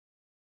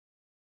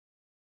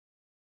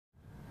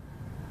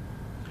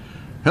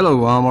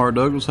Hello, I'm Art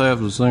Douglas, half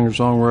of the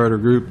singer-songwriter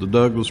group The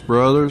Douglas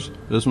Brothers.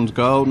 This one's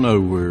called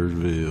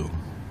Nowhereville.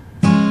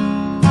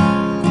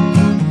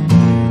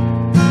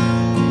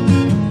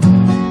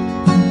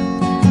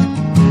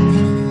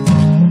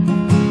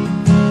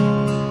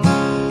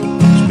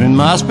 Spend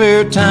my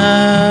spare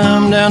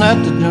time down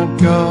at the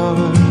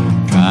junkyard,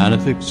 trying to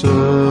fix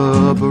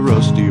up a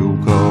rusty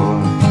old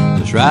car.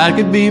 This ride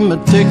could be my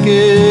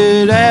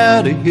ticket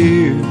out of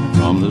here,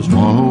 from this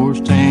one-horse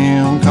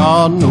town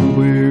called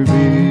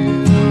Nowhereville.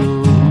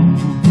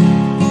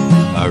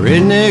 A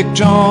redneck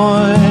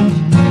joint,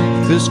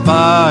 fist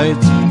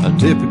fights, a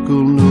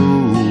typical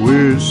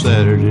nowhere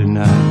Saturday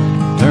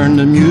night. Turn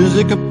the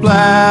music up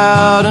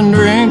loud and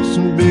drink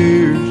some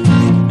beers,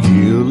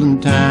 killing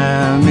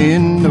time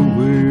in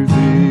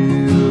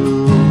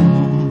Nowhereville.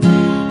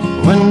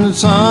 When the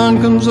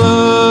sun comes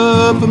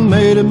up, I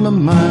made up my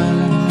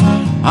mind,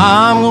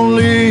 I'm gonna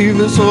leave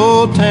this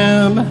old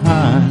town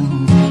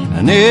behind.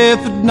 And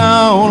if it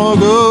don't, I'll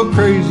go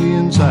crazy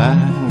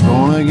inside. I'm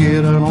gonna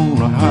get out on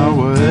the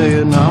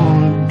highway and I'm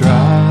gonna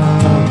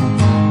drive.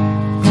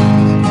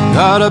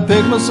 Gotta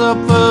pick myself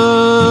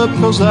up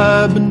 'cause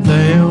I've been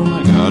down.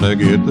 I gotta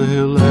get the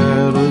hell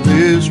out of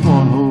this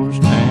one-horse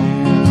town.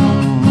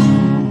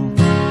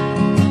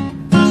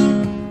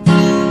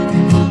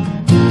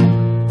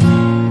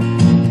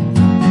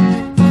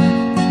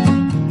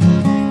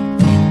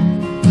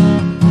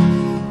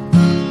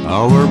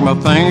 I work my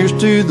fingers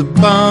to the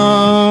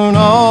bone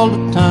all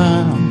the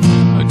time.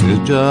 A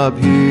good job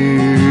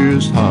here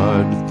is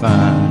hard to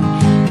find.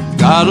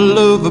 Gotta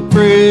love a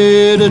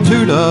pretty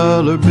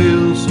 $2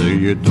 bill, say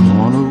you're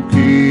doing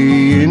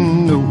okay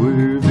in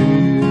Nowhereville.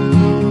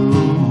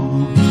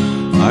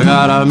 I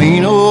got a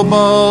mean old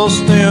boss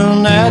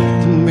down at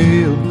the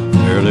mill,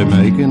 barely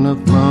making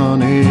enough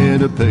money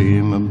to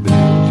pay my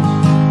bills.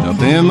 Now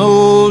them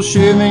old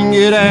Chevy and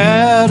get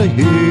out of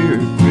here,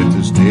 with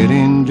this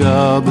dead-end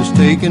job that's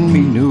taking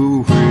me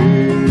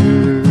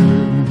nowhere.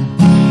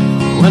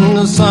 When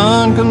the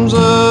sun comes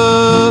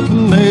up, I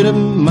made up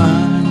my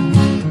mind,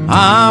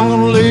 I'm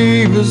gonna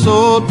leave this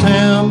old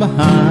town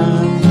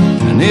behind.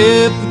 And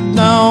if it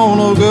don't,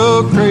 I'll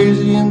go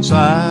crazy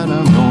inside.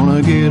 I'm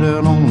gonna get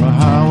out on the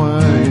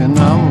highway and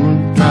I'm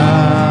gonna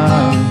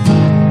drive.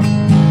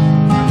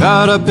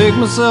 Gotta pick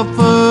myself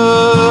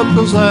up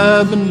 'cause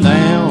I've been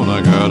down.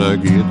 I gotta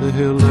get the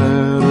hell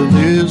out of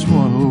this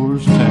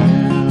one-horse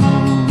town.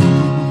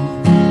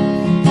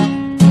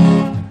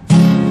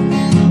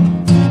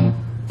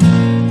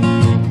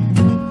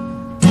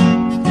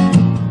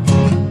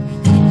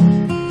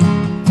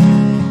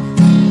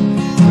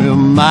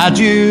 My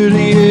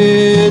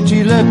Juliet,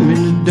 she left me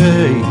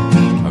today.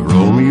 A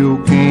Romeo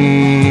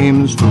came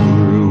and stole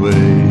her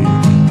away.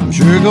 I'm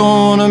sure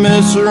gonna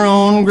miss her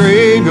on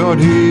Graveyard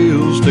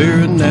Hill,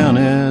 staring down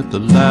at the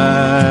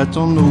lights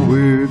on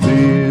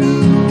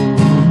Nowhereville.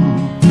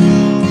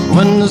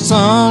 When the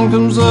sun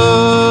comes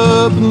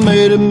up, I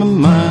made up my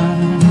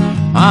mind,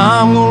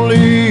 I'm gonna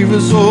leave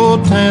this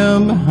old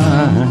town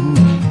behind.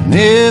 And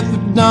if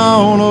it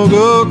don't, I'll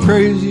go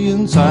crazy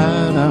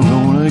inside. I'm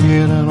gonna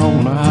get out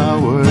on the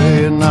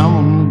highway and I'm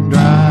gonna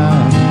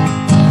drive.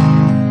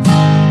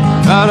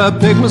 Gotta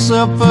pick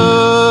myself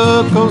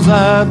up 'cause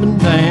I've been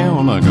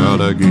down. I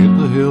gotta get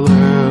the hell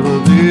out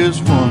of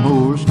this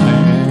one-horse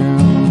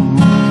town.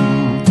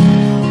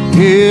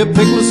 Yeah,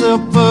 pick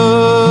myself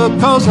up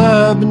 'cause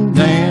I've been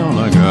down.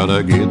 I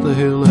gotta get the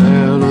hell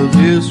out of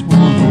this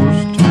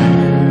one-horse town.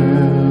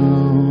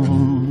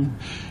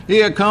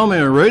 Yeah,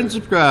 comment, rate, and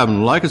subscribe,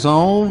 and like us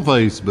on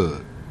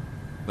Facebook.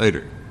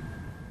 Later.